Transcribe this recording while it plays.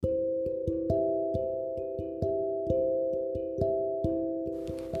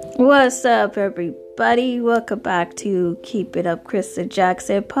What's up, everybody? Welcome back to Keep It Up Kristen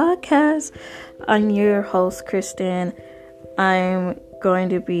Jackson podcast. I'm your host, Kristen. I'm going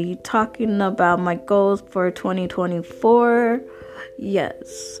to be talking about my goals for 2024.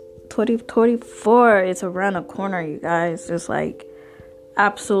 Yes, 2024 is around the corner, you guys. It's like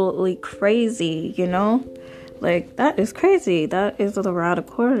absolutely crazy, you know? Like, that is crazy. That is around the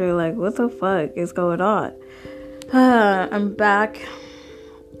corner. Like, what the fuck is going on? I'm back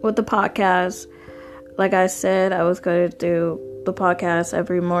with the podcast. Like I said, I was going to do the podcast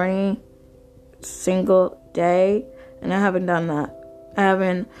every morning, single day, and I haven't done that. I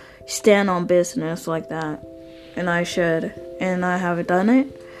haven't stand on business like that, and I should, and I haven't done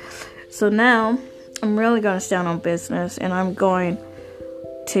it. So now, I'm really going to stand on business, and I'm going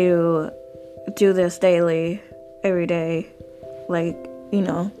to do this daily, every day, like, you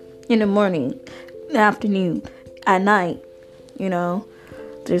know, in the morning, in the afternoon, at night, you know,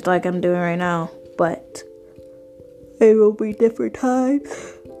 just like I'm doing right now, but it will be different times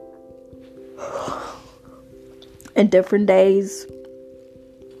and different days.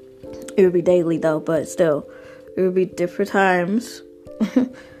 It will be daily though, but still, it will be different times. It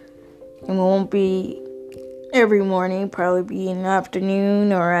won't be every morning, probably be in the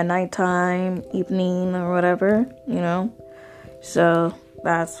afternoon or at nighttime, evening or whatever, you know. So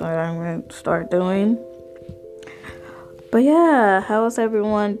that's what I'm going to start doing. But yeah, how's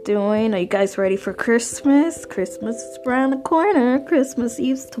everyone doing? Are you guys ready for Christmas? Christmas is around the corner. Christmas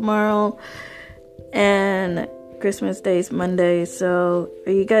Eve's tomorrow. And Christmas Day's Monday. So,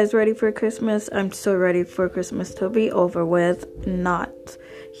 are you guys ready for Christmas? I'm so ready for Christmas to be over with. Not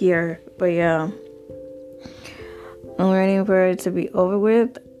here. But yeah. I'm ready for it to be over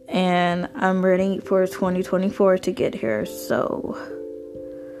with. And I'm ready for 2024 to get here. So,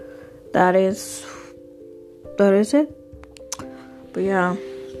 that is it. But yeah.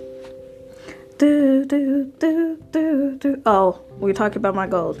 Oh, we're talking about my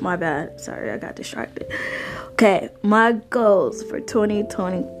goals. My bad. Sorry, I got distracted. Okay, my goals for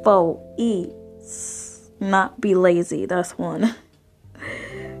 2024 is not be lazy. That's 1.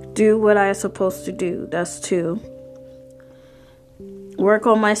 Do what I'm supposed to do. That's 2. Work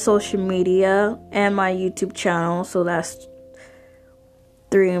on my social media and my YouTube channel. So that's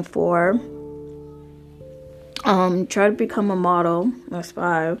 3 and 4. Try to become a model. That's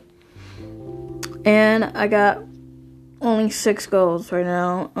 5. And I got only 6 goals right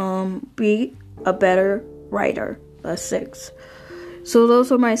now. Be a better writer. That's 6. So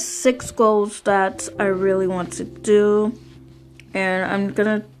those are my 6 goals that I really want to do. And I'm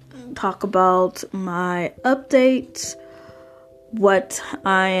gonna talk about my updates. What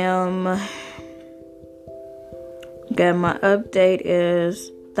I am. Again, my update is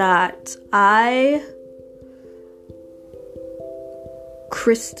that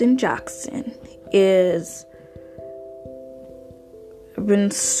Kristen Jackson is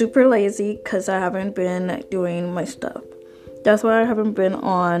been super lazy because I haven't been doing my stuff. That's why I haven't been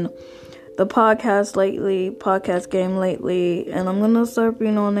on the podcast game lately, and I'm gonna start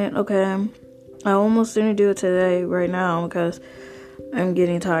being on it, okay? I almost didn't do it today, right now, because I'm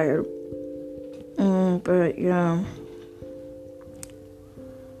getting tired. But yeah,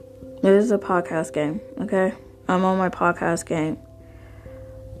 it is a podcast game, okay? I'm on my podcast game.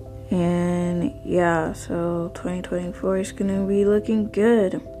 And yeah, so 2024 is gonna be looking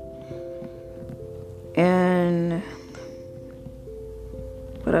good. And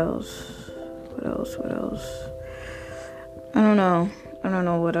what else? I don't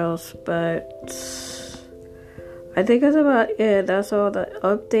know what else, but I think that's about it. That's all the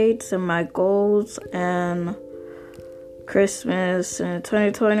updates and my goals and Christmas and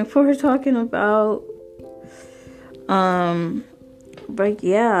 2024 we're talking about. But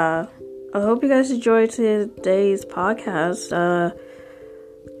yeah, I hope you guys enjoyed today's podcast.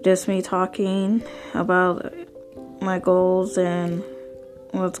 Just me talking about my goals and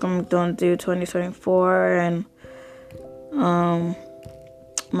what's going to do 2024 and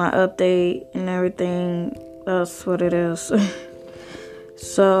my update and everything. That's what it is.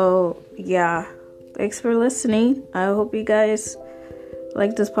 So yeah, thanks for listening. I hope you guys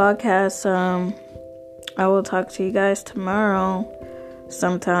like this podcast. I will talk to you guys tomorrow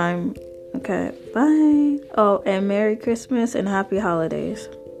sometime. Okay, bye. Oh, and Merry Christmas and Happy Holidays.